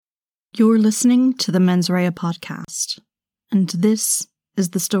You're listening to the Mens Rea podcast, and this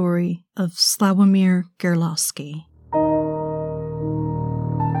is the story of Sławomir Gerlowski.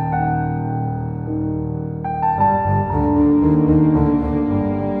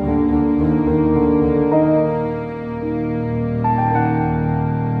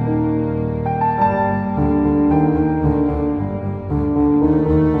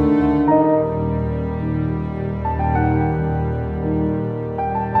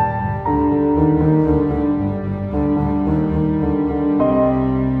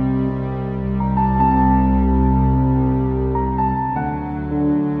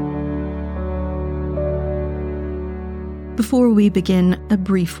 Before we begin, a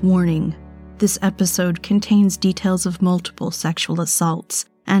brief warning. This episode contains details of multiple sexual assaults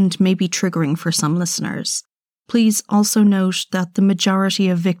and may be triggering for some listeners. Please also note that the majority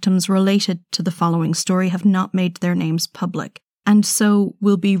of victims related to the following story have not made their names public, and so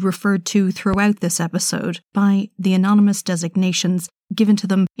will be referred to throughout this episode by the anonymous designations given to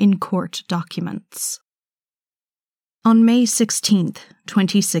them in court documents. On May 16th,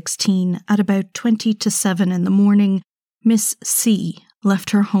 2016, at about 20 to 7 in the morning, Miss C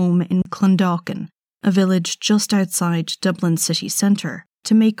left her home in Clondalkin, a village just outside Dublin city centre,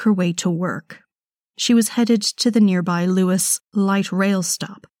 to make her way to work. She was headed to the nearby Lewis light rail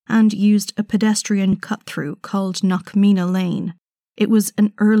stop and used a pedestrian cut-through called Knockmeena Lane. It was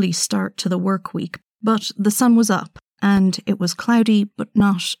an early start to the work week, but the sun was up and it was cloudy but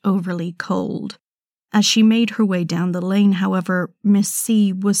not overly cold. As she made her way down the lane, however, Miss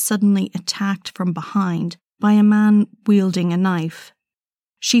C was suddenly attacked from behind by a man wielding a knife.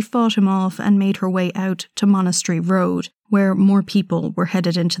 She fought him off and made her way out to Monastery Road, where more people were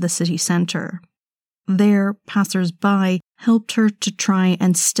headed into the city centre. There, passers-by helped her to try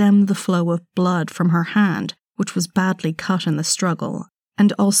and stem the flow of blood from her hand, which was badly cut in the struggle,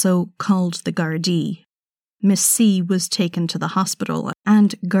 and also called the Gardaí. Miss C was taken to the hospital,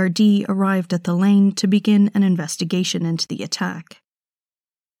 and Gardaí arrived at the lane to begin an investigation into the attack.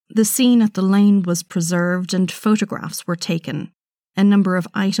 The scene at the lane was preserved and photographs were taken. A number of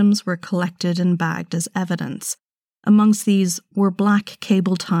items were collected and bagged as evidence. Amongst these were black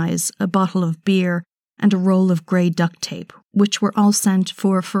cable ties, a bottle of beer, and a roll of grey duct tape, which were all sent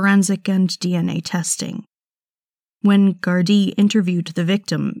for forensic and DNA testing. When Gardaí interviewed the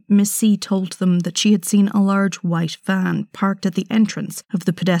victim, Miss C told them that she had seen a large white van parked at the entrance of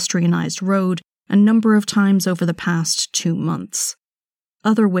the pedestrianised road a number of times over the past 2 months.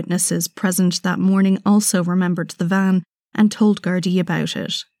 Other witnesses present that morning also remembered the van and told Gardaí about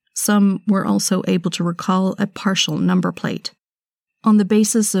it. Some were also able to recall a partial number plate. On the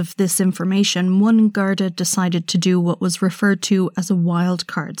basis of this information, one Garda decided to do what was referred to as a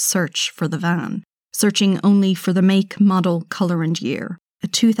wildcard search for the van, searching only for the make, model, colour and year, a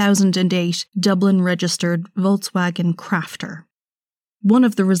 2008 Dublin-registered Volkswagen Crafter. One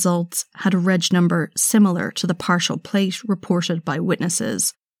of the results had a reg number similar to the partial plate reported by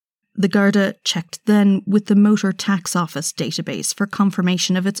witnesses. The Garda checked then with the Motor Tax Office database for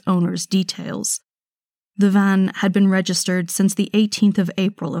confirmation of its owner's details. The van had been registered since the 18th of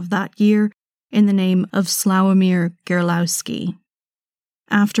April of that year in the name of Sławomir Gerlowski.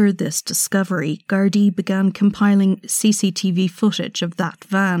 After this discovery, Gardaí began compiling CCTV footage of that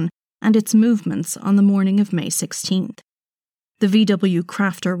van and its movements on the morning of May 16th. The VW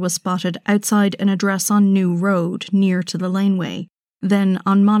Crafter was spotted outside an address on New Road near to the laneway, then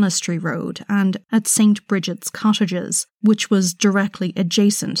on Monastery Road and at St. Bridget's Cottages, which was directly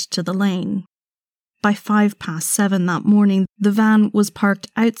adjacent to the lane. By 7:05 that morning, the van was parked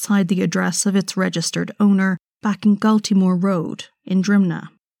outside the address of its registered owner back in Galtymore Road in Drimnagh.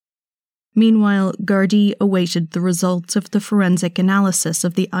 Meanwhile, Gardaí awaited the results of the forensic analysis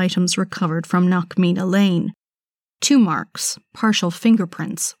of the items recovered from Knockmeena Lane. 2 marks, partial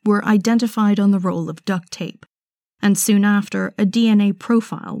fingerprints, were identified on the roll of duct tape, and soon after, a DNA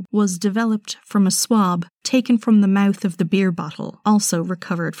profile was developed from a swab taken from the mouth of the beer bottle, also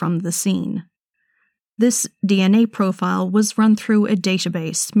recovered from the scene. This DNA profile was run through a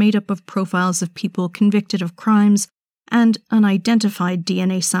database made up of profiles of people convicted of crimes and unidentified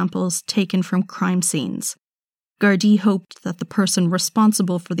DNA samples taken from crime scenes. Gardaí hoped that the person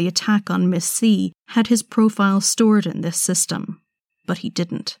responsible for the attack on Miss C had his profile stored in this system, but he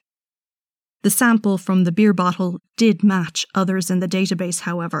didn't. The sample from the beer bottle did match others in the database,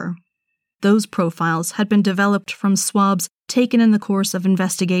 however. Those profiles had been developed from swabs taken in the course of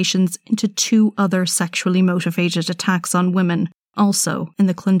investigations into 2 other sexually motivated attacks on women, also in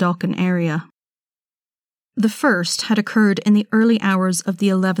the Clondalkin area. The first had occurred in the early hours of the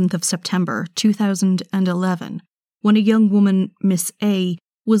 11th of September 2011, when a young woman, Miss A,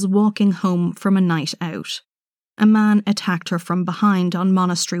 was walking home from a night out. A man attacked her from behind on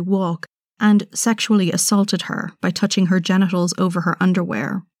Monastery Walk and sexually assaulted her by touching her genitals over her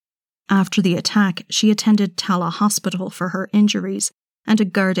underwear. After the attack, she attended Tallaght Hospital for her injuries, and a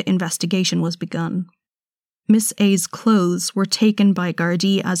Garda investigation was begun. Miss A's clothes were taken by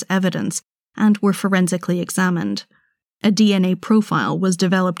Gardaí as evidence and were forensically examined. A DNA profile was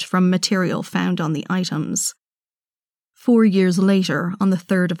developed from material found on the items. 4 years later, on the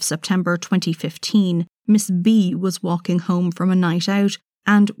 3rd of September 2015, Miss B was walking home from a night out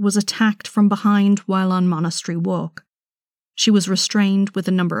and was attacked from behind while on Monastery Walk. She was restrained with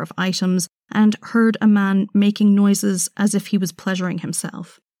a number of items and heard a man making noises as if he was pleasuring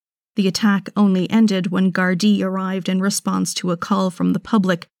himself. The attack only ended when Gardaí arrived in response to a call from the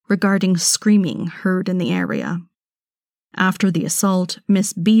public regarding screaming heard in the area. After the assault,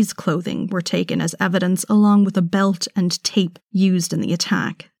 Miss B's clothing were taken as evidence along with a belt and tape used in the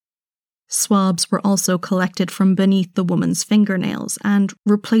attack. Swabs were also collected from beneath the woman's fingernails, and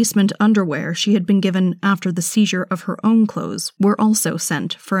replacement underwear she had been given after the seizure of her own clothes were also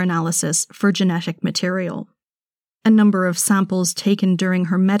sent for analysis for genetic material. A number of samples taken during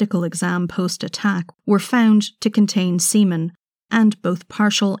her medical exam post-attack were found to contain semen, and both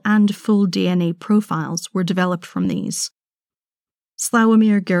partial and full DNA profiles were developed from these.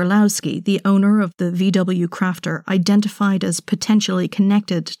 Slawomir Gierlowski, the owner of the VW Crafter identified as potentially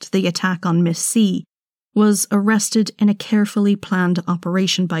connected to the attack on Miss C, was arrested in a carefully planned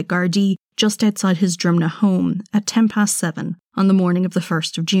operation by Gardaí just outside his Drumna home at 7:10 on the morning of the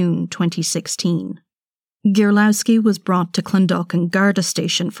 1st of June 2016. Gierlowski was brought to Clondalkin Garda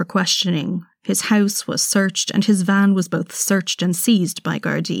station for questioning. His house was searched and his van was both searched and seized by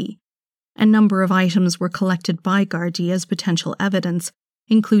Gardaí. A number of items were collected by Gardaí as potential evidence,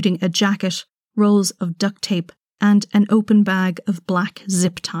 including a jacket, rolls of duct tape, and an open bag of black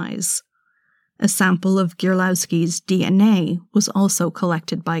zip ties. A sample of Gierlowski's DNA was also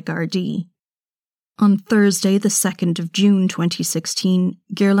collected by Gardaí. On Thursday, the 2nd of June 2016,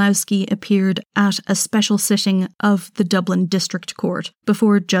 Gierlowski appeared at a special sitting of the Dublin District Court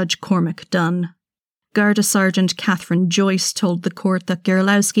before Judge Cormac Dunn. Garda Sergeant Catherine Joyce told the court that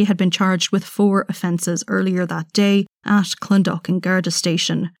Gierlowski had been charged with 4 offences earlier that day at Clondalkin Garda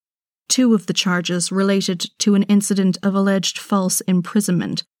Station. 2 of the charges related to an incident of alleged false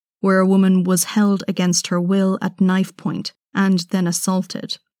imprisonment, where a woman was held against her will at knife point and then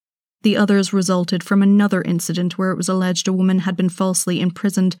assaulted. The others resulted from another incident where it was alleged a woman had been falsely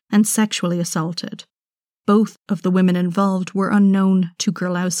imprisoned and sexually assaulted. Both of the women involved were unknown to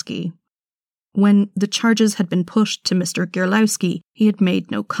Gierlowski. When the charges had been pushed to Mr. Gierlowski, he had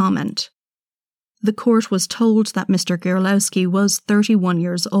made no comment. The court was told that Mr. Gierlowski was 31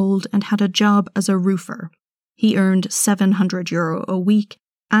 years old and had a job as a roofer. He earned €700 a week,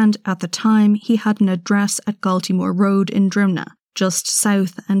 and at the time he had an address at Galtymore Road in Drumna, just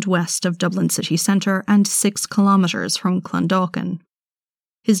south and west of Dublin city centre and 6 kilometres from Clondalkin.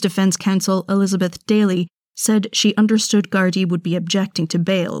 His defence counsel, Elizabeth Daly, said she understood Gardaí would be objecting to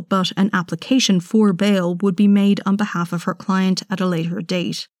bail, but an application for bail would be made on behalf of her client at a later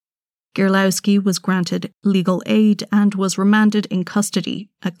date. Gierlowski was granted legal aid and was remanded in custody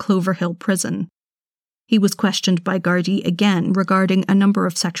at Cloverhill Prison. He was questioned by Gardaí again regarding a number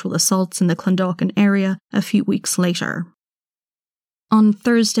of sexual assaults in the Clondalkin area a few weeks later. On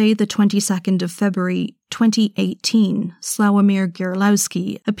Thursday, the 22nd of February 2018, Slawomir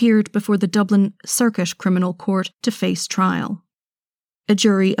Gierlowski appeared before the Dublin Circuit Criminal Court to face trial. A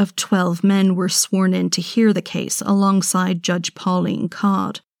jury of 12 men were sworn in to hear the case alongside Judge Pauline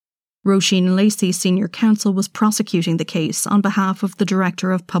Codd. Roisin Lacey, Senior Counsel, was prosecuting the case on behalf of the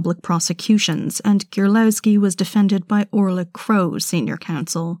Director of Public Prosecutions, and Gierlowski was defended by Orla Crowe, Senior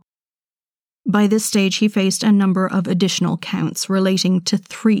Counsel. By this stage, he faced a number of additional counts relating to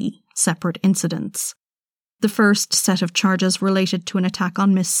 3 separate incidents. The first set of charges related to an attack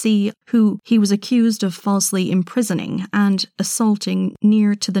on Miss C, who he was accused of falsely imprisoning and assaulting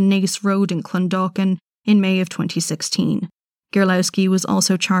near to the Naas Road in Clondalkin in May of 2016. Gierlowski was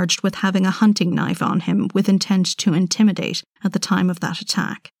also charged with having a hunting knife on him with intent to intimidate at the time of that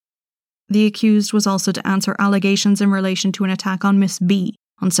attack. The accused was also to answer allegations in relation to an attack on Miss B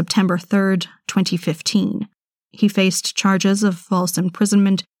on September 3rd, 2015. He faced charges of false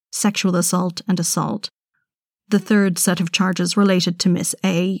imprisonment, sexual assault and assault. The third set of charges related to Miss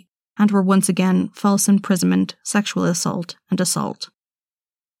A and were once again false imprisonment, sexual assault and assault.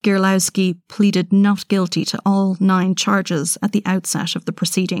 Gierlowski pleaded not guilty to all 9 charges at the outset of the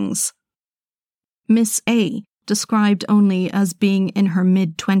proceedings. Miss A, described only as being in her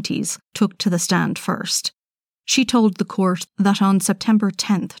mid-20s, took to the stand first. She told the court that on September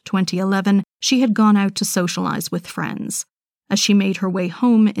 10th, 2011, she had gone out to socialise with friends. As she made her way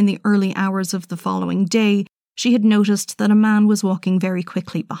home in the early hours of the following day, she had noticed that a man was walking very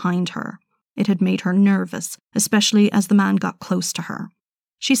quickly behind her. It had made her nervous, especially as the man got close to her.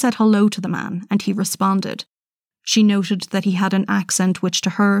 She said hello to the man, and he responded. She noted that he had an accent which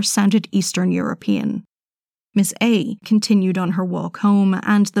to her sounded Eastern European. Miss A continued on her walk home,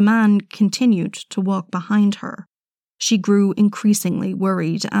 and the man continued to walk behind her. She grew increasingly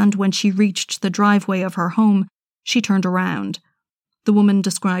worried, and when she reached the driveway of her home, she turned around. The woman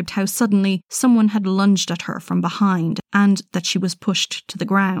described how suddenly someone had lunged at her from behind and that she was pushed to the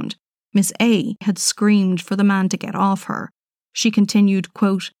ground. Miss A had screamed for the man to get off her. She continued,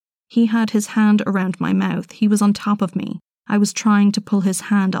 quote, "He had his hand around my mouth. He was on top of me. I was trying to pull his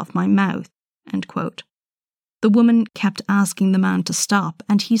hand off my mouth." End quote. The woman kept asking the man to stop,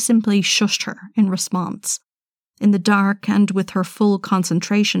 and he simply shushed her in response. In the dark and with her full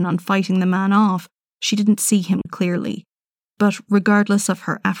concentration on fighting the man off, she didn't see him clearly. But regardless of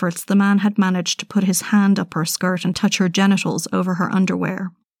her efforts, the man had managed to put his hand up her skirt and touch her genitals over her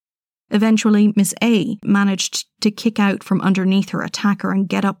underwear. Eventually, Miss A managed to kick out from underneath her attacker and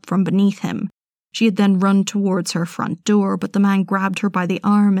get up from beneath him. She had then run towards her front door, but the man grabbed her by the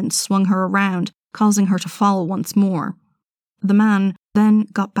arm and swung her around, causing her to fall once more. The man then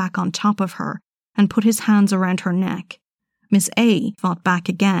got back on top of her and put his hands around her neck. Miss A fought back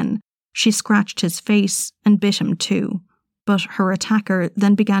again. She scratched his face and bit him too, but her attacker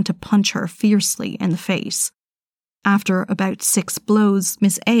then began to punch her fiercely in the face. After about 6 blows,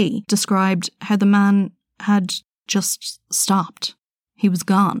 Miss A described how the man had just stopped. He was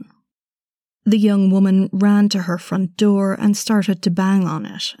gone. The young woman ran to her front door and started to bang on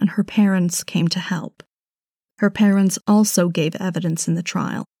it, and her parents came to help. Her parents also gave evidence in the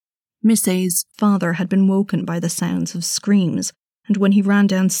trial. Miss A's father had been woken by the sounds of screams, and when he ran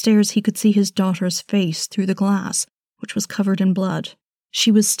downstairs he could see his daughter's face through the glass, which was covered in blood.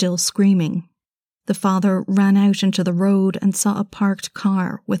 She was still screaming. The father ran out into the road and saw a parked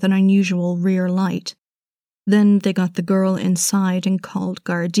car with an unusual rear light. Then they got the girl inside and called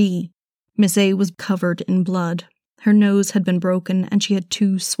Gardaí. Miss A was covered in blood. Her nose had been broken and she had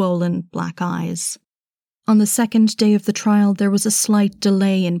 2 swollen black eyes. On the second day of the trial, there was a slight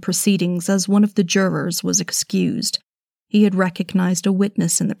delay in proceedings as one of the jurors was excused. He had recognized a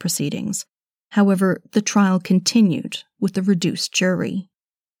witness in the proceedings. However, the trial continued with the reduced jury.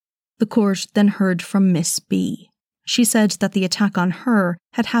 The court then heard from Miss B. She said that the attack on her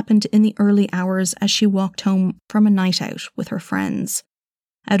had happened in the early hours as she walked home from a night out with her friends.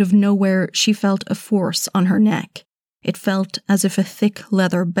 Out of nowhere, she felt a force on her neck. It felt as if a thick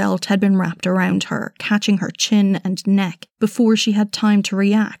leather belt had been wrapped around her, catching her chin and neck before she had time to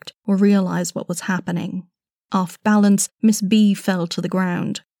react or realize what was happening. Off balance, Miss B fell to the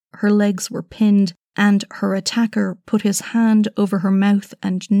ground. Her legs were pinned, and her attacker put his hand over her mouth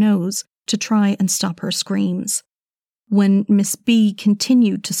and nose to try and stop her screams. When Miss B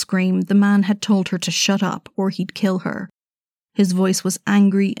continued to scream, the man had told her to shut up or he'd kill her. His voice was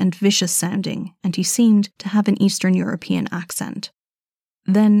angry and vicious sounding, and he seemed to have an Eastern European accent.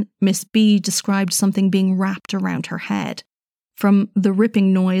 Then Miss B described something being wrapped around her head. From the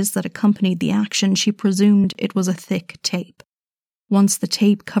ripping noise that accompanied the action, she presumed it was a thick tape. Once the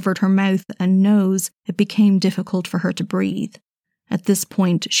tape covered her mouth and nose, it became difficult for her to breathe. At this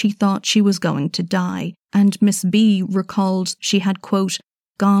point, she thought she was going to die, and Miss B recalled she had, quote,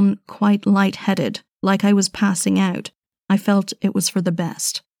 "gone quite lightheaded, like I was passing out. I felt it was for the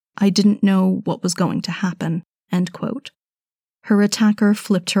best. I didn't know what was going to happen," end quote. Her attacker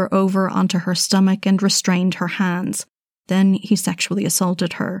flipped her over onto her stomach and restrained her hands. Then he sexually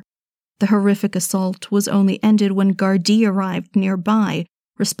assaulted her. The horrific assault was only ended when Gardaí arrived nearby,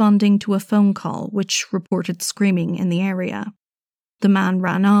 responding to a phone call which reported screaming in the area. The man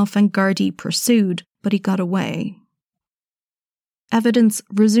ran off and Gardaí pursued, but he got away. Evidence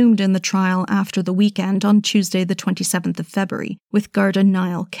resumed in the trial after the weekend on Tuesday the 27th of February with Garda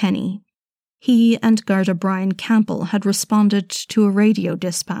Niall Kenny. He and Garda Brian Campbell had responded to a radio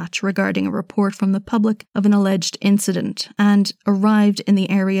dispatch regarding a report from the public of an alleged incident and arrived in the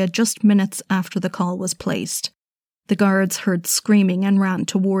area just minutes after the call was placed. The guards heard screaming and ran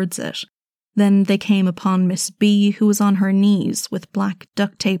towards it. Then they came upon Miss B, who was on her knees with black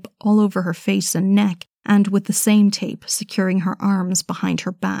duct tape all over her face and neck, and with the same tape securing her arms behind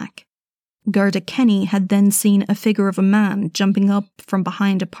her back. Garda Kenny had then seen a figure of a man jumping up from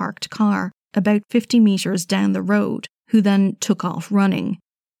behind a parked car about 50 metres down the road, who then took off running.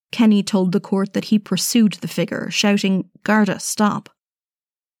 Kenny told the court that he pursued the figure, shouting, "Garda, stop."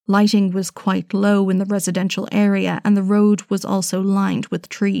 Lighting was quite low in the residential area, and the road was also lined with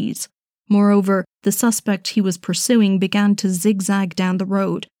trees. Moreover, the suspect he was pursuing began to zigzag down the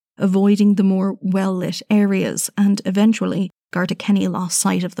road, avoiding the more well-lit areas, and eventually Garda Kenny lost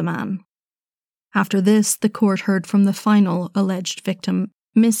sight of the man. After this, the court heard from the final alleged victim,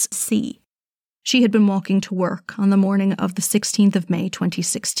 Miss C. She had been walking to work on the morning of the 16th of May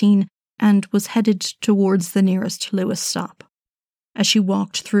 2016 and was headed towards the nearest Lewis stop. As she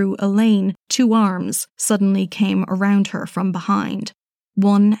walked through a lane, two arms suddenly came around her from behind.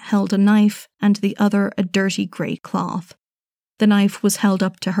 One held a knife and the other a dirty grey cloth. The knife was held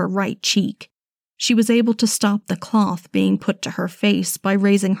up to her right cheek. She was able to stop the cloth being put to her face by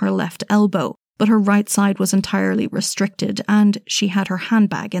raising her left elbow, but her right side was entirely restricted and she had her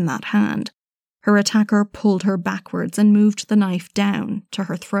handbag in that hand. Her attacker pulled her backwards and moved the knife down to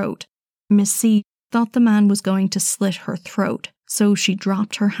her throat. Miss C thought the man was going to slit her throat, so she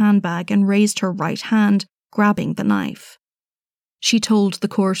dropped her handbag and raised her right hand, grabbing the knife. She told the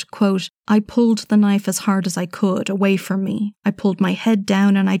court, quote, "I pulled the knife as hard as I could away from me. I pulled my head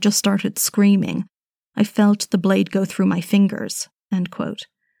down and I just started screaming. I felt the blade go through my fingers," end quote.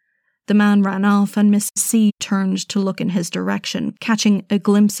 The man ran off and Miss C turned to look in his direction, catching a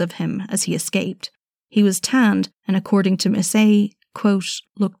glimpse of him as he escaped. He was tanned and, according to Miss A, quote,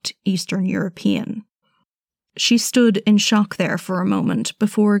 looked Eastern European. She stood in shock there for a moment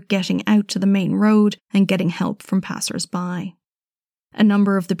before getting out to the main road and getting help from passers-by. A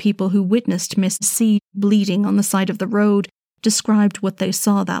number of the people who witnessed Miss C bleeding on the side of the road described what they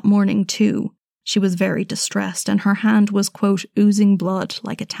saw that morning too. She was very distressed and her hand was, quote, oozing blood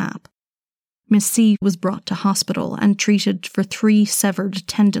like a tap. Miss C was brought to hospital and treated for 3 severed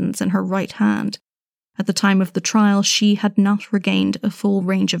tendons in her right hand. At the time of the trial, she had not regained a full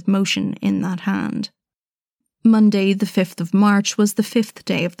range of motion in that hand. Monday, the 5th of March, was the 5th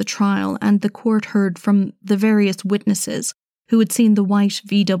day of the trial, and the court heard from the various witnesses who had seen the white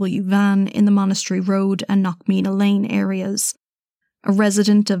VW van in the Monastery Road and Knockmeena Lane areas. A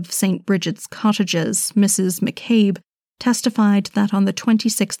resident of St. Bridget's Cottages, Mrs. McCabe, testified that on the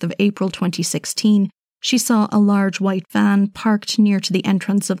 26th of April 2016, she saw a large white van parked near to the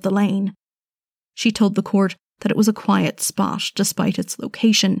entrance of the lane. She told the court that it was a quiet spot despite its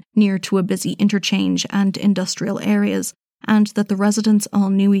location near to a busy interchange and industrial areas, and that the residents all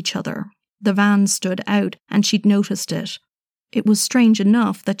knew each other. The van stood out and she'd noticed it. It was strange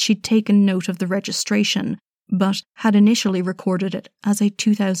enough that she'd taken note of the registration, but had initially recorded it as a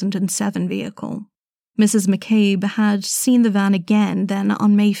 2007 vehicle. Mrs. McCabe had seen the van again then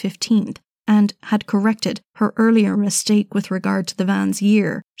on May 15th and had corrected her earlier mistake with regard to the van's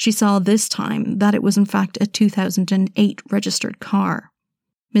year. She saw this time that it was in fact a 2008 registered car.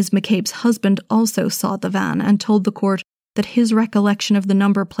 Ms. McCabe's husband also saw the van and told the court that his recollection of the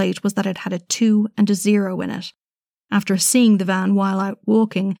number plate was that it had a 2 and a 0 in it. After seeing the van while out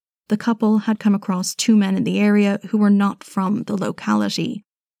walking, the couple had come across 2 men in the area who were not from the locality.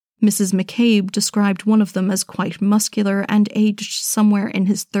 Mrs. McCabe described one of them as quite muscular and aged somewhere in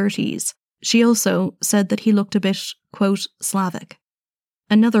his 30s. She also said that he looked a bit, quote, Slavic.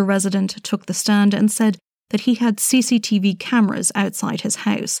 Another resident took the stand and said that he had CCTV cameras outside his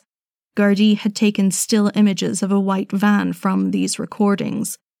house. Gardaí had taken still images of a white van from these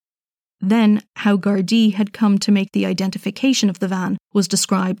recordings. Then, how Gardaí had come to make the identification of the van was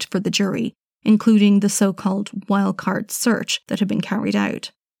described for the jury, including the so-called wildcard search that had been carried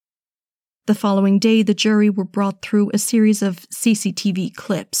out. The following day, the jury were brought through a series of CCTV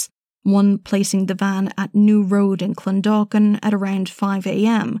clips, one placing the van at New Road in Clondalkin at around 5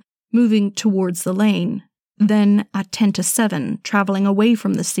 a.m, moving towards the lane, then at 10 to 7, travelling away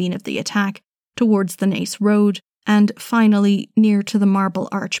from the scene of the attack towards the Naas Road, and finally near to the Marble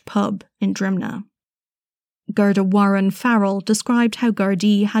Arch pub in Drimnagh. Garda Warren Farrell described how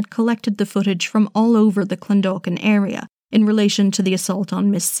Gardaí had collected the footage from all over the Clondalkin area in relation to the assault on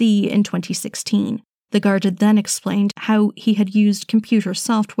Miss C in 2016. The Garda then explained how he had used computer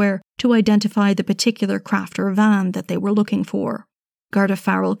software to identify the particular crafter van that they were looking for. Garda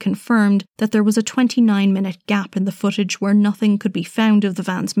Farrell confirmed that there was a 29-minute gap in the footage where nothing could be found of the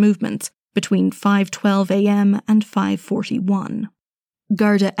van's movements between 5:12 a.m. and 5:41.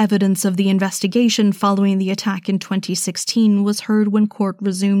 Garda evidence of the investigation following the attack in 2016 was heard when court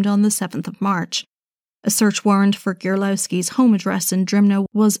resumed on the 7th of March. A search warrant for Gierlowski's home address in Drimnagh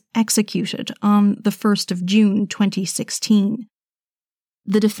was executed on the 1st of June 2016.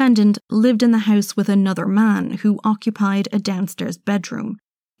 The defendant lived in the house with another man who occupied a downstairs bedroom.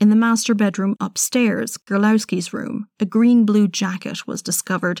 In the master bedroom upstairs, Gierlowski's room, a green-blue jacket was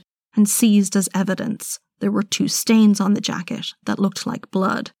discovered and seized as evidence. there were 2 stains on the jacket that looked like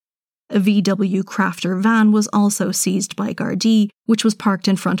blood. A VW Crafter van was also seized by Gardaí, which was parked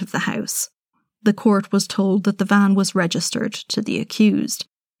in front of the house. The court was told that the van was registered to the accused.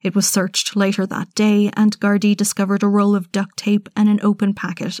 It was searched later that day, and Gardaí discovered a roll of duct tape and an open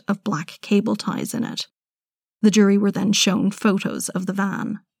packet of black cable ties in it. The jury were then shown photos of the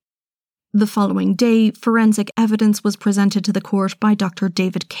van. The following day, forensic evidence was presented to the court by Dr.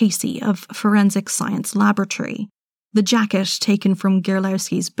 David Casey of Forensic Science Laboratory. The jacket taken from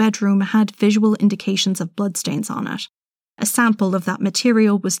Gierlowski's bedroom had visual indications of bloodstains on it. A sample of that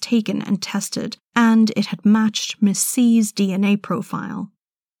material was taken and tested, and it had matched Miss C's DNA profile.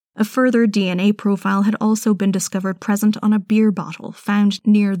 A further DNA profile had also been discovered present on a beer bottle found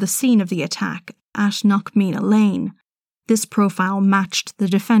near the scene of the attack at Knockmeena Lane. This profile matched the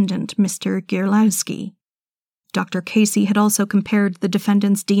defendant, Mr. Gierlowski. Dr. Casey had also compared the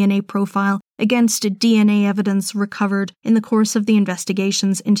defendant's DNA profile against DNA evidence recovered in the course of the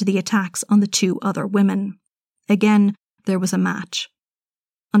investigations into the attacks on the 2 other women. Again, there was a match.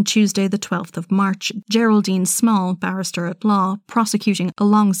 On Tuesday, the 12th of March, Geraldine Small, barrister at law, prosecuting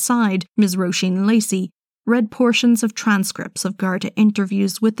alongside Ms. Roisin Lacey, read portions of transcripts of Garda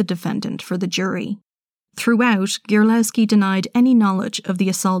interviews with the defendant for the jury. Throughout, Gierlowski denied any knowledge of the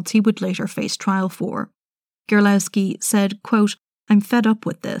assaults he would later face trial for. Gierlowski said, quote, "I'm fed up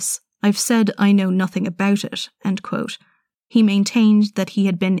with this. I've said I know nothing about it," end quote. He maintained that he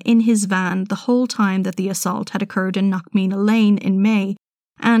had been in his van the whole time that the assault had occurred in Knockmeena Lane in May,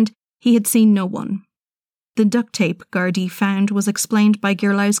 and he had seen no one. The duct tape Gardaí found was explained by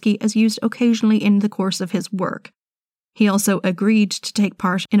Gierlowski as used occasionally in the course of his work. He also agreed to take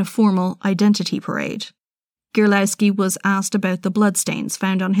part in a formal identity parade. Gierlowski was asked about the bloodstains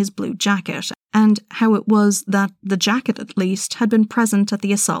found on his blue jacket and how it was that the jacket, at least, had been present at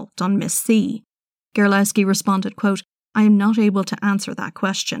the assault on Miss C. Gierlowski responded, quote, "I am not able to answer that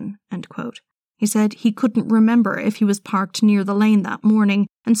question," end quote. He said he couldn't remember if he was parked near the lane that morning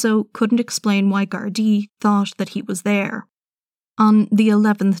and so couldn't explain why Gardaí thought that he was there. On the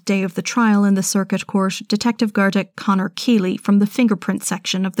 11th day of the trial in the Circuit Court, Detective Garda Conor Keeley from the fingerprint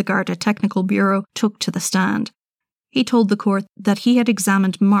section of the Garda Technical Bureau took to the stand. He told the court that he had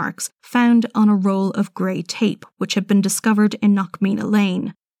examined marks found on a roll of grey tape which had been discovered in Knockmeena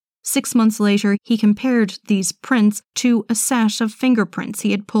Lane. 6 months later, he compared these prints to a set of fingerprints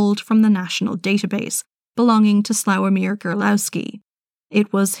he had pulled from the national database, belonging to Slawomir Gierlowski.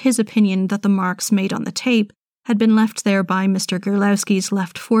 It was his opinion that the marks made on the tape had been left there by Mr. Gierlowski's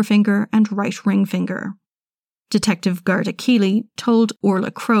left forefinger and right ring finger. Detective Garda Keeley told Orla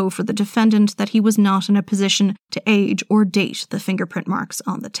Crow for the defendant that he was not in a position to age or date the fingerprint marks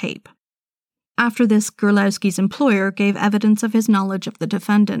on the tape. After this, Gierlowski's employer gave evidence of his knowledge of the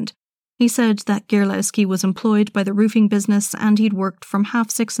defendant. He said that Gierlowski was employed by the roofing business and he'd worked from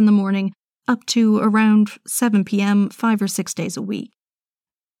 6:30 in the morning up to around 7 p.m. 5 or 6 days a week.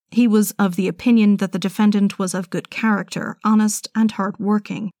 He was of the opinion that the defendant was of good character, honest and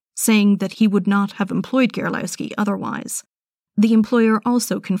hard-working, saying that he would not have employed Gierlowski otherwise. The employer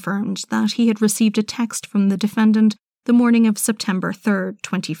also confirmed that he had received a text from the defendant the morning of September 3rd,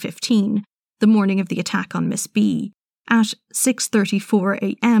 2015, the morning of the attack on Miss B, at 6:34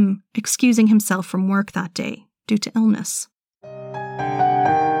 a.m., excusing himself from work that day due to illness.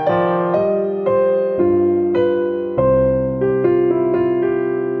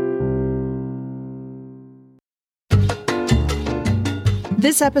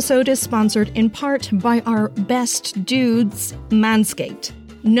 This episode is sponsored in part by our best dudes, Manscaped.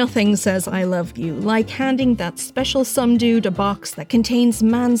 Nothing says I love you like handing that special some dude a box that contains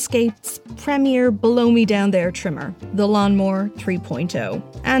Manscaped's premier blow-me-down-there trimmer, the Lawnmower 3.0.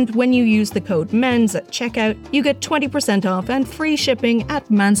 And when you use the code MENS at checkout, you get 20% off and free shipping at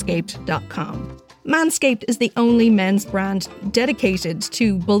manscaped.com. Manscaped is the only men's brand dedicated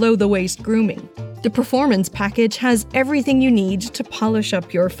to below-the-waist grooming. The Performance Package has everything you need to polish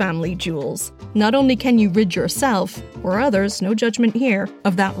up your family jewels. Not only can you rid yourself, or others, no judgment here,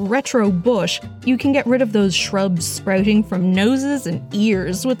 of that retro bush, you can get rid of those shrubs sprouting from noses and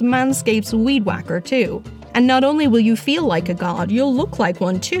ears with Manscaped's Weed Whacker too. And not only will you feel like a god, you'll look like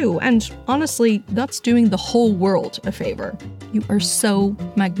one too, and honestly, that's doing the whole world a favor. You are so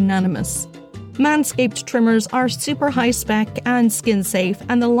magnanimous. Manscaped trimmers are super high-spec and skin-safe,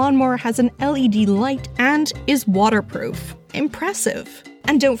 and the lawnmower has an LED light and is waterproof. Impressive!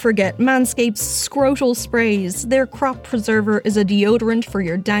 And don't forget Manscaped's Scrotal Sprays. Their crop preserver is a deodorant for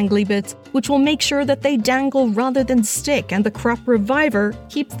your dangly bits, which will make sure that they dangle rather than stick, and the Crop Reviver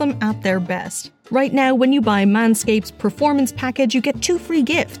keeps them at their best. Right now, when you buy Manscaped's Performance Package, you get 2 free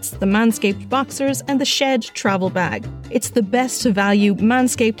gifts, the Manscaped Boxers and the Shed Travel Bag. It's the best value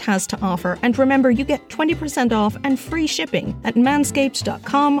Manscaped has to offer, and remember, you get 20% off and free shipping at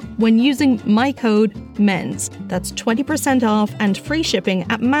manscaped.com when using my code MENS. That's 20% off and free shipping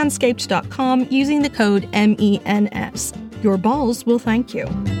at manscaped.com using the code MENS. Your balls will thank you.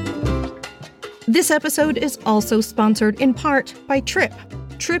 This episode is also sponsored in part by Trip.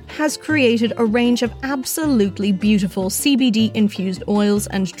 Trip has created a range of absolutely beautiful CBD-infused oils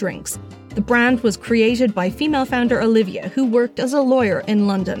and drinks. The brand was created by female founder Olivia, who worked as a lawyer in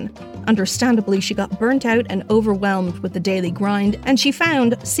London. Understandably, she got burnt out and overwhelmed with the daily grind, and she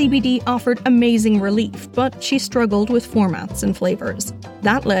found CBD offered amazing relief, but she struggled with formats and flavors.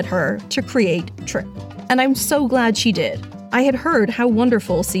 That led her to create Trip. And I'm so glad she did. I had heard how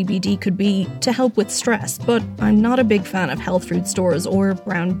wonderful CBD could be to help with stress, but I'm not a big fan of health food stores or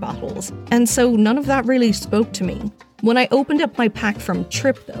brown bottles, and so none of that really spoke to me. When I opened up my pack from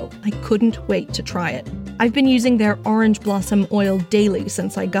Trip, though, I couldn't wait to try it. I've been using their orange blossom oil daily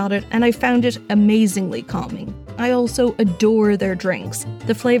since I got it, and I found it amazingly calming. I also adore their drinks.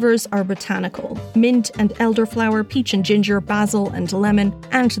 The flavors are botanical: mint and elderflower, peach and ginger, basil and lemon,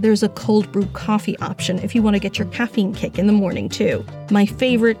 and there's a cold brew coffee option if you want to get your caffeine kick in the morning too. My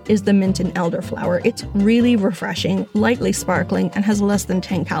favorite is the mint and elderflower. It's really refreshing, lightly sparkling, and has less than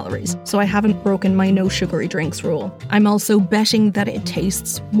 10 calories, so I haven't broken my no sugary drinks rule. I'm also betting that it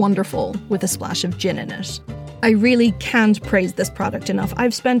tastes wonderful with a splash of gin in it. I really can't praise this product enough.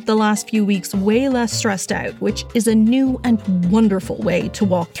 I've spent the last few weeks way less stressed out, which is a new and wonderful way to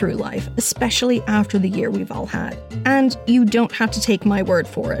walk through life, especially after the year we've all had. And you don't have to take my word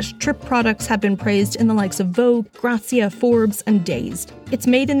for it. Trip products have been praised in the likes of Vogue, Grazia, Forbes, and Dazed. It's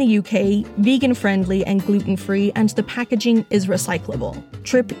made in the UK, vegan-friendly and gluten-free, and the packaging is recyclable.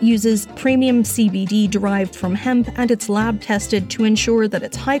 Trip uses premium CBD derived from hemp, and it's lab-tested to ensure that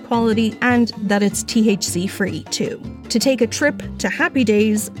it's high quality and that it's THC-free too. To take a trip to happy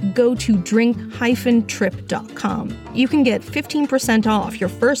days, go to drink-trip.com. You can get 15% off your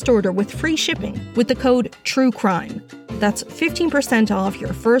first order with free shipping with the code TRUECRIME. That's 15% off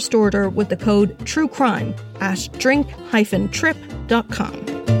your first order with the code TRUECRIME at drink-trip.com.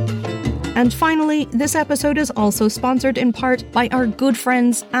 And finally, this episode is also sponsored in part by our good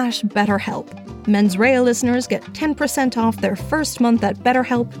friends at BetterHelp. Men's Rhea listeners get 10% off their first month at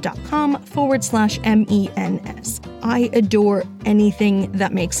betterhelp.com/MENS. I adore anything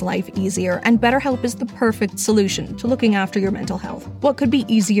that makes life easier, and BetterHelp is the perfect solution to looking after your mental health. What could be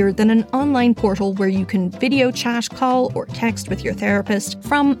easier than an online portal where you can video chat, call, or text with your therapist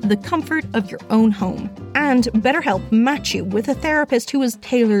from the comfort of your own home? And BetterHelp match you with a therapist who is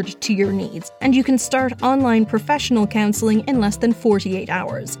tailored to your needs, and you can start online professional counseling in less than 48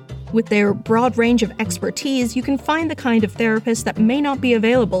 hours. With their broad range of expertise, you can find the kind of therapist that may not be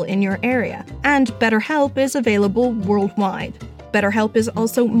available in your area, and BetterHelp is available worldwide. BetterHelp is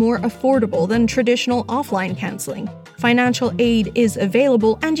also more affordable than traditional offline counseling. Financial aid is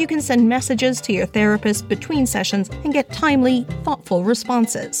available, and you can send messages to your therapist between sessions and get timely, thoughtful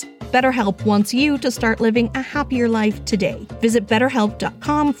responses. BetterHelp wants you to start living a happier life today. Visit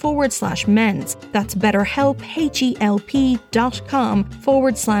betterhelp.com/mens. That's BetterHelp,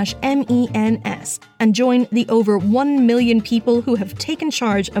 HELP.com/MENS. And join the over 1 million people who have taken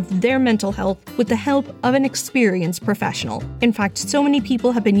charge of their mental health with the help of an experienced professional. In fact, so many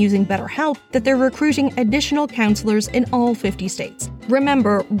people have been using BetterHelp that they're recruiting additional counselors in all 50 states.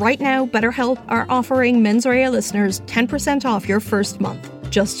 Remember, right now, BetterHelp are offering Men's Rhea listeners 10% off your first month.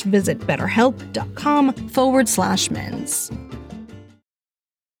 Just visit betterhelp.com/mens.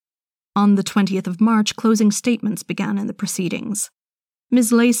 On the 20th of March, closing statements began in the proceedings.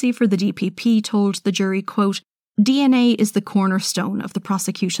 Ms. Lacey for the DPP told the jury, quote, "DNA is the cornerstone of the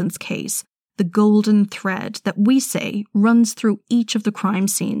prosecution's case, the golden thread that we say runs through each of the crime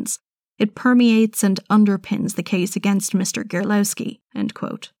scenes. It permeates and underpins the case against Mr. Gerlowski," end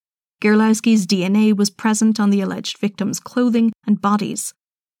quote. Gerlowski's DNA was present on the alleged victims' clothing and bodies.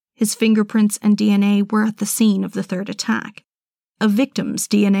 His fingerprints and DNA were at the scene of the third attack. A victim's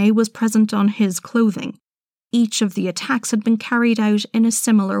DNA was present on his clothing. Each of the attacks had been carried out in a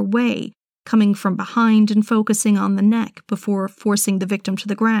similar way, coming from behind and focusing on the neck before forcing the victim to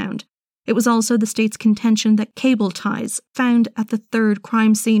the ground. It was also the state's contention that cable ties found at the third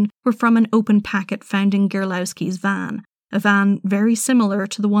crime scene were from an open packet found in Gerlowski's van, a van very similar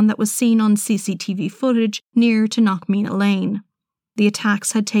to the one that was seen on CCTV footage near to Knockmeena Lane. The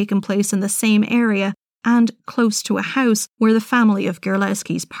attacks had taken place in the same area and close to a house where the family of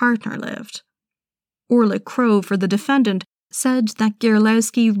Gerlowski's partner lived. Orla Crow for the defendant said that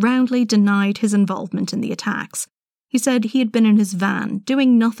Gierlowski roundly denied his involvement in the attacks. He said he had been in his van,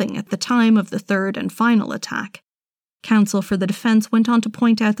 doing nothing at the time of the third and final attack. Counsel for the defence went on to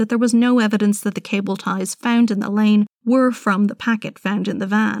point out that there was no evidence that the cable ties found in the lane were from the packet found in the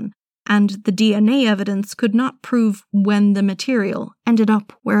van, and the DNA evidence could not prove when the material ended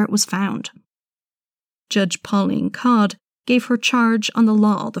up where it was found. Judge Pauline Codd gave her charge on the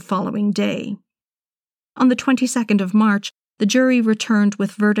law the following day. On the 22nd of March, the jury returned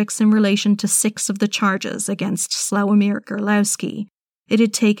with verdicts in relation to 6 of the charges against Sławomir Gierlowski. It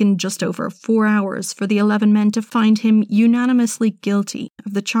had taken just over 4 hours for the 11 men to find him unanimously guilty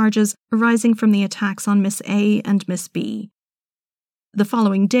of the charges arising from the attacks on Miss A and Miss B. The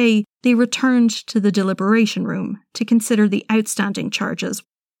following day, they returned to the deliberation room to consider the outstanding charges.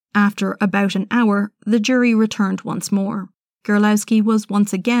 After about an hour, the jury returned once more. Gierlowski was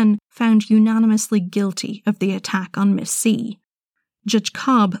once again found unanimously guilty of the attack on Miss C. Judge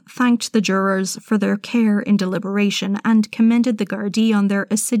Cobb thanked the jurors for their care in deliberation and commended the Gardaí on their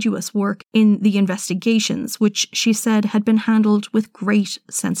assiduous work in the investigations, which she said had been handled with great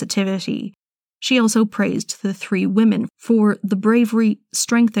sensitivity. She also praised the 3 women for the bravery,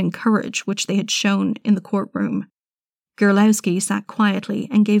 strength and courage which they had shown in the courtroom. Gierlowski sat quietly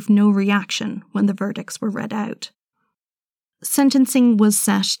and gave no reaction when the verdicts were read out. Sentencing was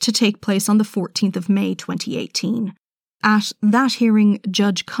set to take place on the 14th of May 2018. At that hearing,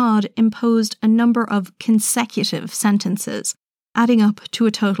 Judge Codd imposed a number of consecutive sentences, adding up to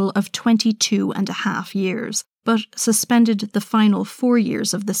a total of 22.5 years, but suspended the final 4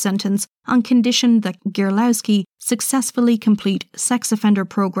 years of the sentence on condition that Gierlowski successfully complete sex offender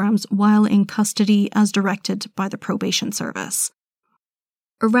programs while in custody as directed by the probation service.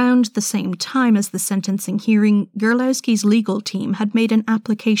 Around the same time as the sentencing hearing, Gierlowski's legal team had made an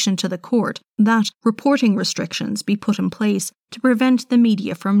application to the court that reporting restrictions be put in place to prevent the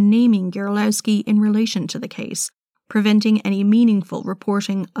media from naming Gierlowski in relation to the case, preventing any meaningful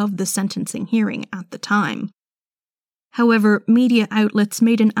reporting of the sentencing hearing at the time. However, media outlets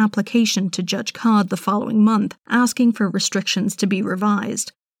made an application to Judge Codd the following month, asking for restrictions to be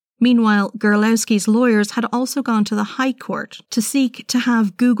revised. Meanwhile, Gierlowski's lawyers had also gone to the High Court to seek to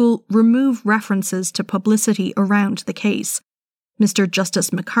have Google remove references to publicity around the case. Mr.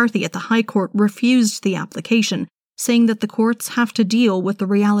 Justice McCarthy at the High Court refused the application, saying that the courts have to deal with the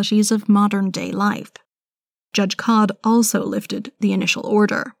realities of modern-day life. Judge Codd also lifted the initial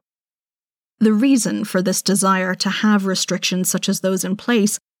order. The reason for this desire to have restrictions such as those in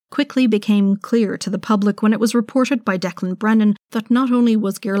place quickly became clear to the public when it was reported by Declan Brennan that not only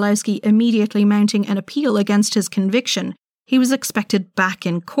was Gierlowski immediately mounting an appeal against his conviction, he was expected back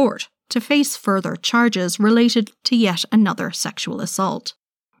in court to face further charges related to yet another sexual assault.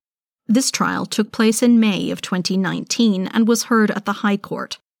 This trial took place in May of 2019 and was heard at the High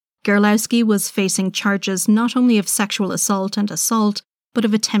Court. Gierlowski was facing charges not only of sexual assault and assault, but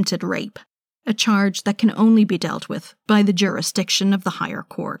of attempted rape, a charge that can only be dealt with by the jurisdiction of the higher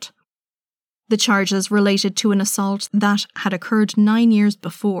court. The charges related to an assault that had occurred 9 years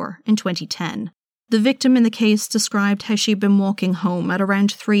before, in 2010. The victim in the case described how she'd been walking home at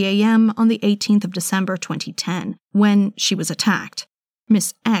around 3 a.m. on the 18th of December 2010, when she was attacked.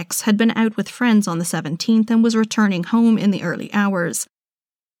 Miss X had been out with friends on the 17th and was returning home in the early hours.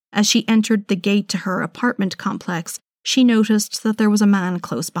 As she entered the gate to her apartment complex, she noticed that there was a man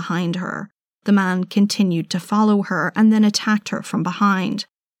close behind her. The man continued to follow her and then attacked her from behind.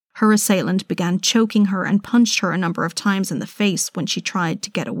 Her assailant began choking her and punched her a number of times in the face when she tried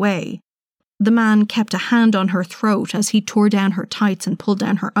to get away. The man kept a hand on her throat as he tore down her tights and pulled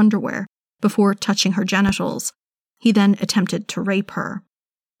down her underwear, before touching her genitals. He then attempted to rape her.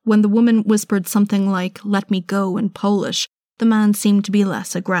 When the woman whispered something like, "Let me go," in Polish, the man seemed to be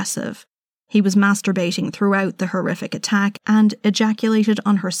less aggressive. He was masturbating throughout the horrific attack and ejaculated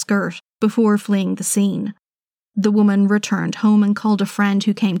on her skirt before fleeing the scene. The woman returned home and called a friend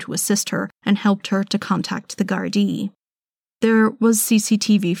who came to assist her and helped her to contact the Gardaí. There was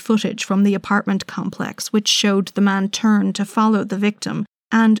CCTV footage from the apartment complex which showed the man turn to follow the victim,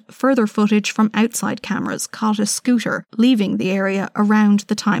 and further footage from outside cameras caught a scooter leaving the area around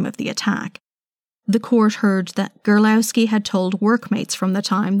the time of the attack. The court heard that Gierlowski had told workmates from the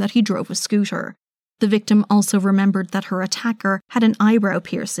time that he drove a scooter. The victim also remembered that her attacker had an eyebrow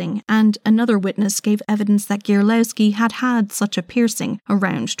piercing, and another witness gave evidence that Gierlowski had had such a piercing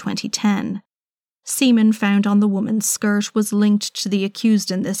around 2010. Semen found on the woman's skirt was linked to the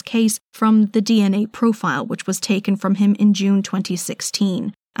accused in this case from the DNA profile which was taken from him in June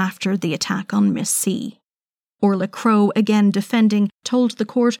 2016, after the attack on Miss C. Orla Crow, again defending, told the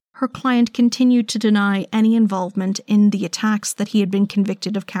court her client continued to deny any involvement in the attacks that he had been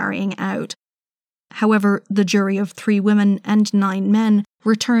convicted of carrying out. However, the jury of 3 women and 9 men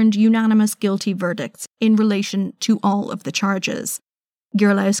returned unanimous guilty verdicts in relation to all of the charges.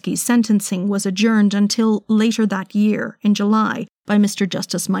 Gierlowski's sentencing was adjourned until later that year, in July, by Mr.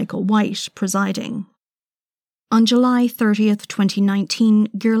 Justice Michael White presiding. On July 30th, 2019,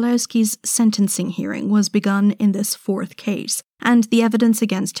 Gierlowski's sentencing hearing was begun in this 4th case, and the evidence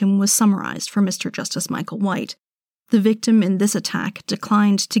against him was summarised for Mr. Justice Michael White. The victim in this attack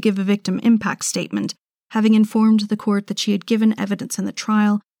declined to give a victim impact statement, having informed the court that she had given evidence in the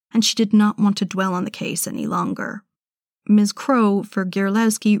trial and she did not want to dwell on the case any longer. Ms. Crow for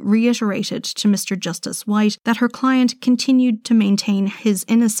Gierlowski reiterated to Mr. Justice White that her client continued to maintain his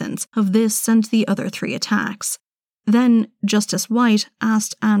innocence of this and the other 3 attacks. Then Justice White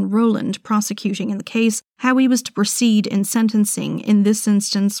asked Anne Rowland, prosecuting in the case, how he was to proceed in sentencing in this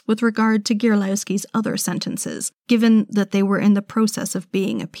instance with regard to Gierlowski's other sentences, given that they were in the process of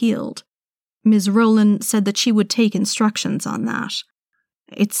being appealed. Ms. Rowland said that she would take instructions on that.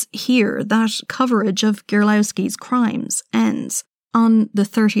 It's here that coverage of Gierlowski's crimes ends, on the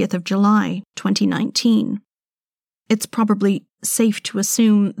 30th of July, 2019. It's probably safe to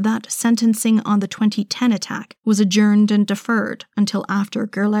assume that sentencing on the 2010 attack was adjourned and deferred until after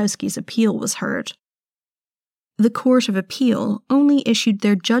Gierlowski's appeal was heard. The Court of Appeal only issued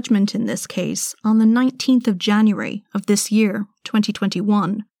their judgment in this case on the 19th of January of this year,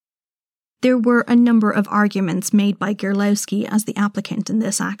 2021. There were a number of arguments made by Gierlowski as the applicant in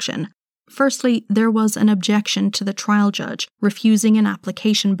this action. Firstly, there was an objection to the trial judge refusing an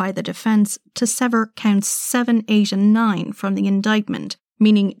application by the defence to sever counts 7, 8 and 9 from the indictment,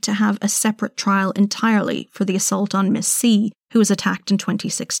 meaning to have a separate trial entirely for the assault on Miss C, who was attacked in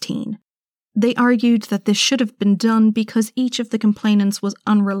 2016. They argued that this should have been done because each of the complainants was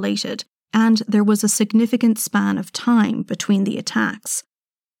unrelated, and there was a significant span of time between the attacks.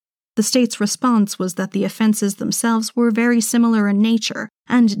 The state's response was that the offences themselves were very similar in nature,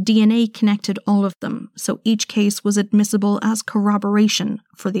 and DNA connected all of them, so each case was admissible as corroboration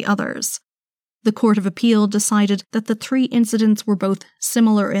for the others. The Court of Appeal decided that the 3 incidents were both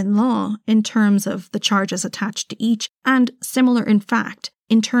similar in law in terms of the charges attached to each, and similar in fact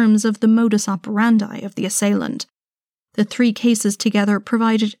in terms of the modus operandi of the assailant. The 3 cases together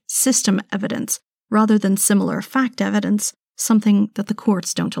provided system evidence rather than similar fact evidence, something that the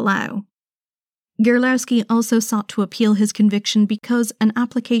courts don't allow. Gierlowski also sought to appeal his conviction because an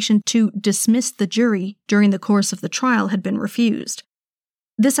application to dismiss the jury during the course of the trial had been refused.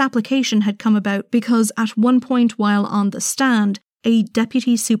 This application had come about because at one point while on the stand, a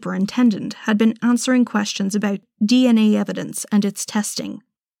deputy superintendent had been answering questions about DNA evidence and its testing.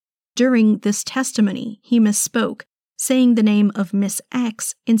 During this testimony, he misspoke, saying the name of Miss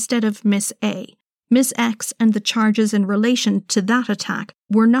X instead of Miss A. Miss X and the charges in relation to that attack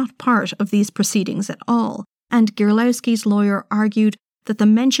were not part of these proceedings at all, and Gierlowski's lawyer argued that the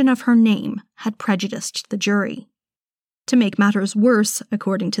mention of her name had prejudiced the jury. To make matters worse,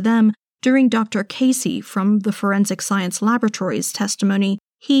 according to them, during Dr. Casey from the Forensic Science Laboratory's testimony,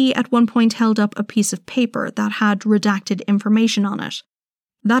 he at one point held up a piece of paper that had redacted information on it.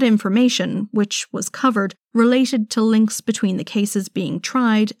 That information, which was covered, related to links between the cases being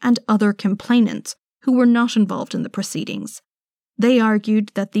tried and other complainants who were not involved in the proceedings. They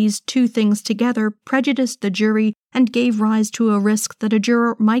argued that these 2 things together prejudiced the jury and gave rise to a risk that a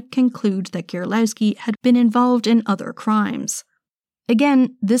juror might conclude that Gierlowski had been involved in other crimes.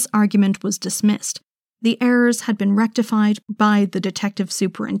 Again, this argument was dismissed. The errors had been rectified by the detective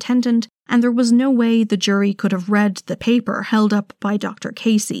superintendent, and there was no way the jury could have read the paper held up by Dr.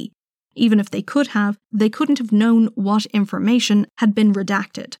 Casey. Even if they could have, they couldn't have known what information had been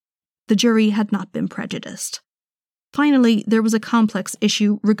redacted. The jury had not been prejudiced. Finally, there was a complex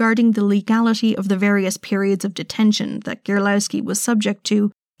issue regarding the legality of the various periods of detention that Gierlowski was subject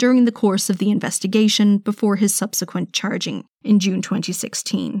to during the course of the investigation before his subsequent charging in June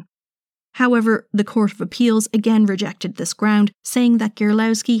 2016. However, the Court of Appeals again rejected this ground, saying that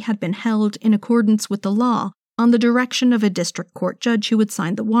Gierlowski had been held in accordance with the law on the direction of a district court judge who had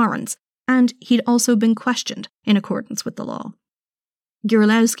signed the warrants, and he'd also been questioned in accordance with the law.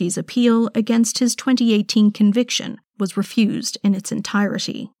 Gierlowski's appeal against his 2018 conviction was refused in its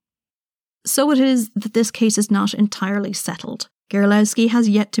entirety. So it is that this case is not entirely settled. Gierlowski has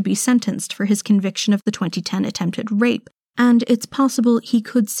yet to be sentenced for his conviction of the 2010 attempted rape, and it's possible he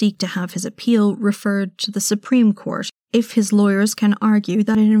could seek to have his appeal referred to the Supreme Court if his lawyers can argue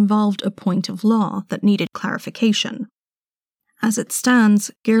that it involved a point of law that needed clarification. As it stands,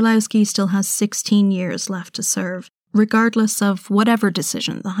 Gierlowski still has 16 years left to serve, regardless of whatever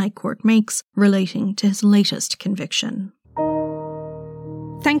decision the High Court makes relating to his latest conviction.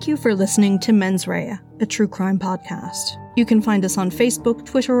 Thank you for listening to Mens Rea, a true crime podcast. You can find us on Facebook,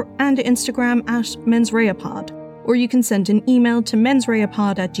 Twitter, and Instagram at mensreapod, or you can send an email to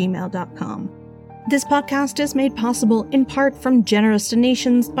mensreapod@gmail.com. This podcast is made possible in part from generous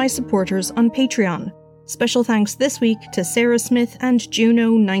donations by supporters on Patreon. Special thanks this week to Sarah Smith and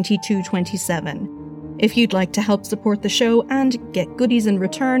Juno9227. If you'd like to help support the show and get goodies in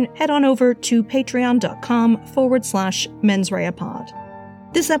return, head on over to patreon.com/mensreapod.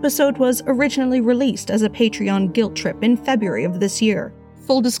 This episode was originally released as a Patreon guilt trip in February of this year.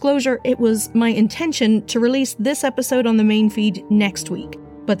 Full disclosure, it was my intention to release this episode on the main feed next week,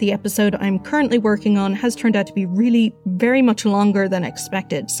 but the episode I'm currently working on has turned out to be really very much longer than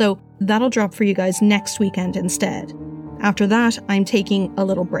expected, so that'll drop for you guys next weekend instead. After that, I'm taking a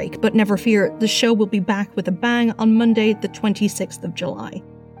little break, but never fear, the show will be back with a bang on Monday, the 26th of July.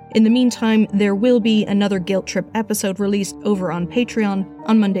 In the meantime, there will be another Guilt Trip episode released over on Patreon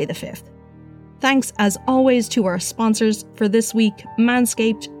on Monday the 5th. Thanks as always to our sponsors for this week,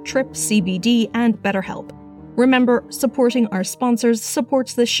 Manscaped, Trip CBD, and BetterHelp. Remember, supporting our sponsors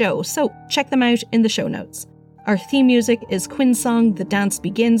supports the show, so check them out in the show notes. Our theme music is Quinn's song The Dance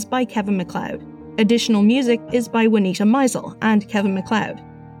Begins by Kevin MacLeod. Additional music is by Juanita Meisel and Kevin MacLeod.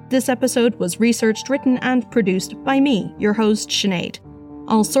 This episode was researched, written, and produced by me, your host, Sinead.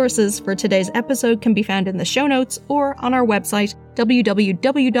 All sources for today's episode can be found in the show notes or on our website,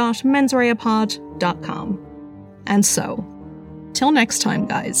 www.mensreapod.com. And so, till next time,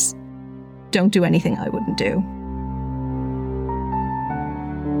 guys, don't do anything I wouldn't do.